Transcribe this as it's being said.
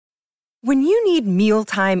When you need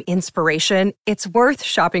mealtime inspiration, it's worth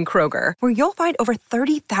shopping Kroger, where you'll find over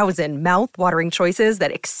 30,000 mouth-watering choices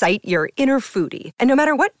that excite your inner foodie. And no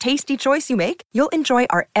matter what tasty choice you make, you'll enjoy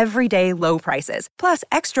our everyday low prices, plus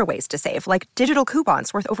extra ways to save, like digital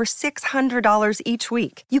coupons worth over $600 each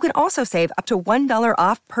week. You can also save up to $1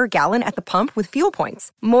 off per gallon at the pump with fuel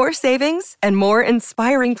points. More savings and more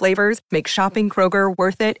inspiring flavors make shopping Kroger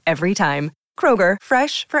worth it every time. Kroger,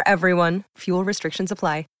 fresh for everyone. Fuel restrictions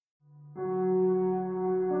apply.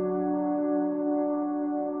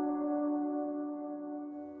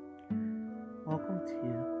 Welcome to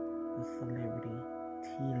the Celebrity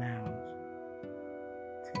Tea Lounge.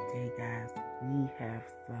 Today, guys, we have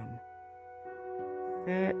some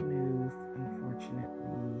sad news,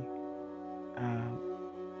 unfortunately.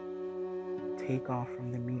 Takeoff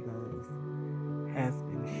from the Migos has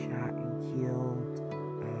been shot and killed.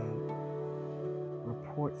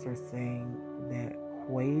 Reports are saying that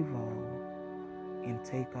Quavo and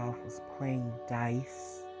Takeoff was playing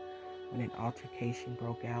dice when an altercation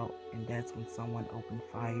broke out, and that's when someone opened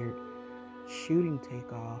fire, shooting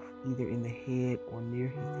Takeoff either in the head or near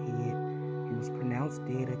his head. He was pronounced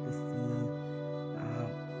dead at the scene.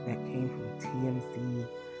 That came from TMZ.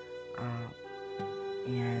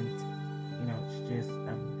 And, it's just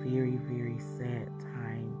a very, very sad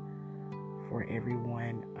time for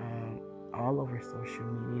everyone. All over social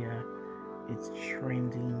media, it's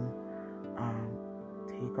trending.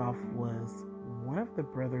 Takeoff was one of the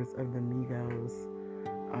brothers of the Migos,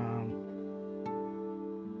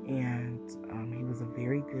 and he was a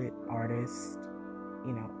very good artist.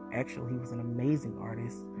 Actually, he was an amazing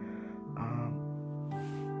artist.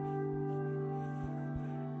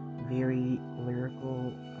 Very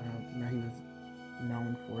lyrical. He was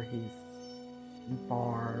known for his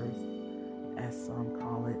bars, as some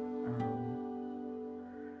call it.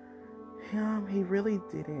 He really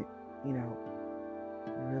didn't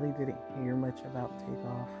hear much about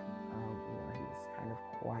Takeoff. He was kind of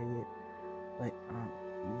quiet, but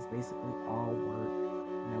he was basically all work,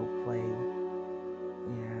 no play.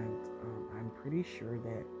 And I'm pretty sure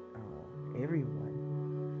that everyone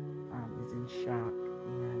is in shock,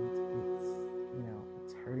 and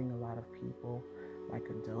it's hurting a lot of people. My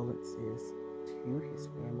condolences to his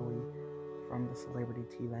family from the Celebrity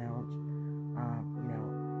Tea Lounge.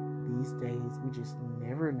 These days we just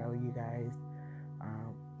never know, you guys.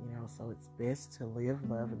 So it's best to live,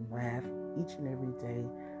 love, and laugh each and every day.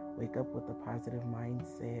 Wake up with a positive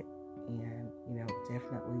mindset, and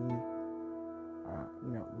definitely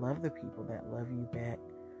love the people that love you back.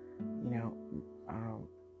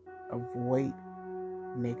 Avoid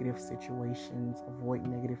negative situations, avoid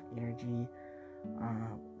negative energy,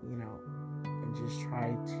 and just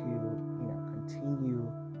try to continue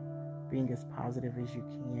being as positive as you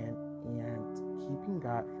can and keeping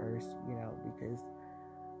God first, because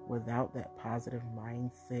without that positive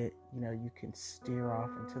mindset, you can steer off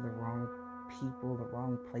into the wrong people, the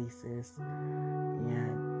wrong places,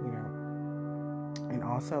 and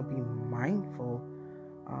also be mindful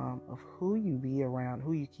of who you be around,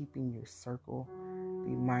 who you keep in your circle.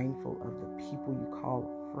 Be mindful of the people you call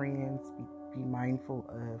friends. Be mindful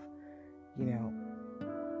of,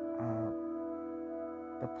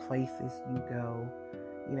 the places you go.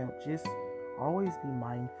 Just always be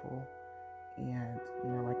mindful. And,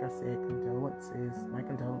 like I said, my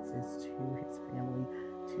condolences to his family,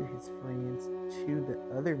 to his friends, to the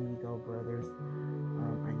other Migo brothers.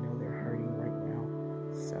 I know they're hurting right now.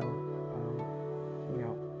 So,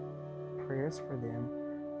 prayers for them,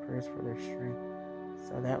 prayers for their strength.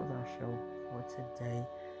 So that was our show for today.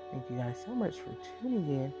 Thank you guys so much for tuning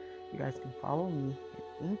in. You guys can follow me at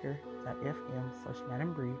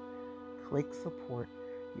anchor.fm/MadamBree. Click support.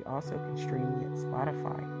 You also can stream me at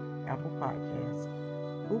Spotify, Apple Podcasts,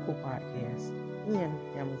 Google Podcasts, and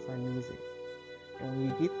Amazon Music. And when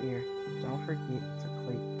you get there, don't forget to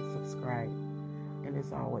click subscribe. And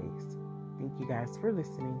as always, thank you guys for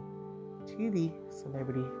listening to the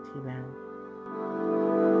Celebrity Tea Lounge.